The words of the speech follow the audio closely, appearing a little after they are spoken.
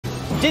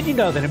Did you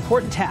know that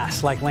important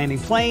tasks like landing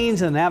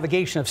planes and the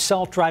navigation of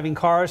self-driving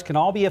cars can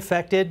all be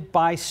affected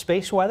by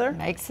space weather?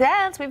 Makes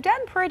sense. We've done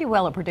pretty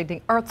well at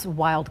predicting Earth's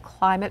wild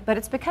climate, but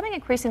it's becoming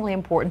increasingly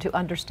important to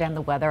understand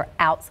the weather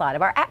outside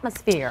of our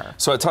atmosphere.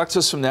 So I talked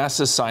to some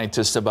NASA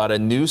scientists about a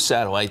new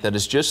satellite that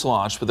has just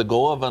launched with the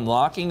goal of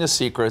unlocking the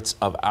secrets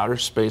of outer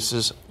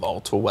space's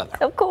volatile weather.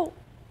 So cool.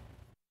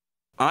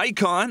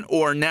 ICON,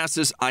 or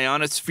NASA's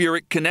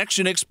Ionospheric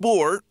Connection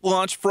Explorer,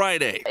 launched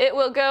Friday. It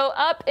will go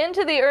up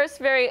into the Earth's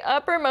very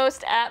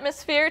uppermost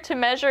atmosphere to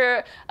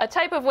measure a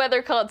type of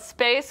weather called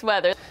space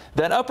weather.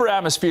 That upper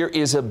atmosphere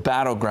is a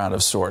battleground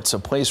of sorts, a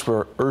place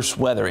where Earth's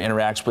weather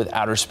interacts with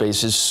outer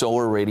space's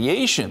solar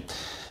radiation.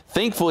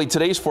 Thankfully,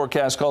 today's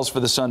forecast calls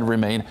for the sun to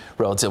remain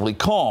relatively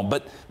calm,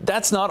 but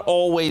that's not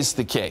always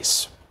the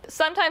case.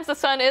 Sometimes the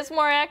sun is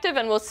more active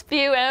and will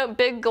spew out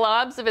big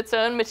globs of its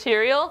own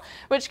material,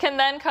 which can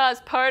then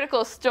cause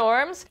particle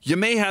storms. You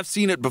may have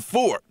seen it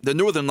before. The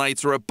northern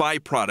lights are a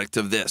byproduct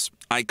of this.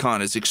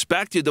 ICON is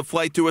expected to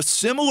fly through a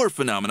similar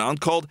phenomenon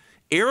called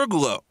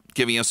airglow,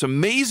 giving us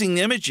amazing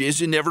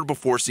images and never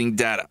before seen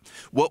data.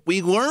 What we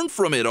learn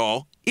from it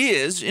all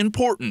is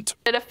important.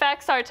 It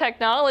affects our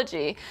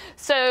technology.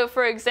 So,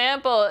 for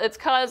example, it's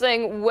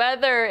causing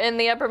weather in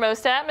the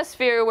uppermost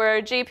atmosphere where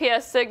our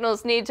GPS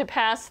signals need to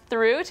pass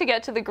through to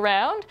get to the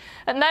ground.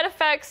 And that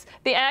affects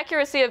the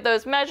accuracy of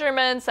those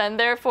measurements and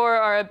therefore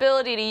our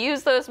ability to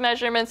use those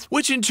measurements.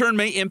 Which in turn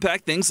may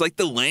impact things like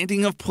the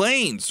landing of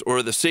planes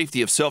or the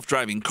safety of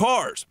self-driving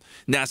cars.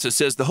 NASA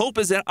says the hope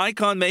is that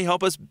ICON may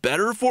help us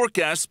better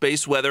forecast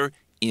space weather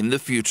in the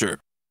future.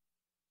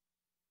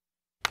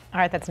 All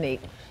right, that's neat.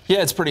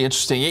 Yeah, it's pretty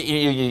interesting.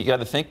 You got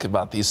to think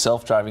about these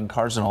self-driving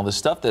cars and all this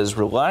stuff that is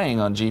relying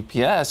on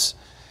GPS.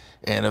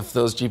 And if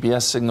those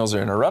GPS signals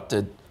are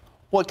interrupted,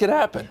 what could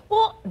happen?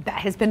 Well, that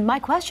has been my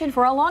question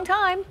for a long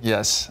time.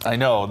 Yes, I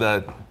know.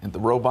 The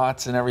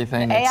robots and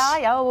everything. The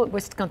AI, oh,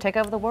 it's going to take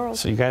over the world.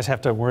 So you guys have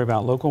to worry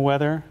about local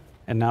weather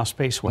and now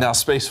space weather. Now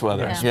space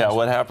weather. Yeah,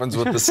 what happens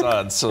with the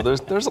sun? So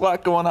there's a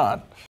lot going on.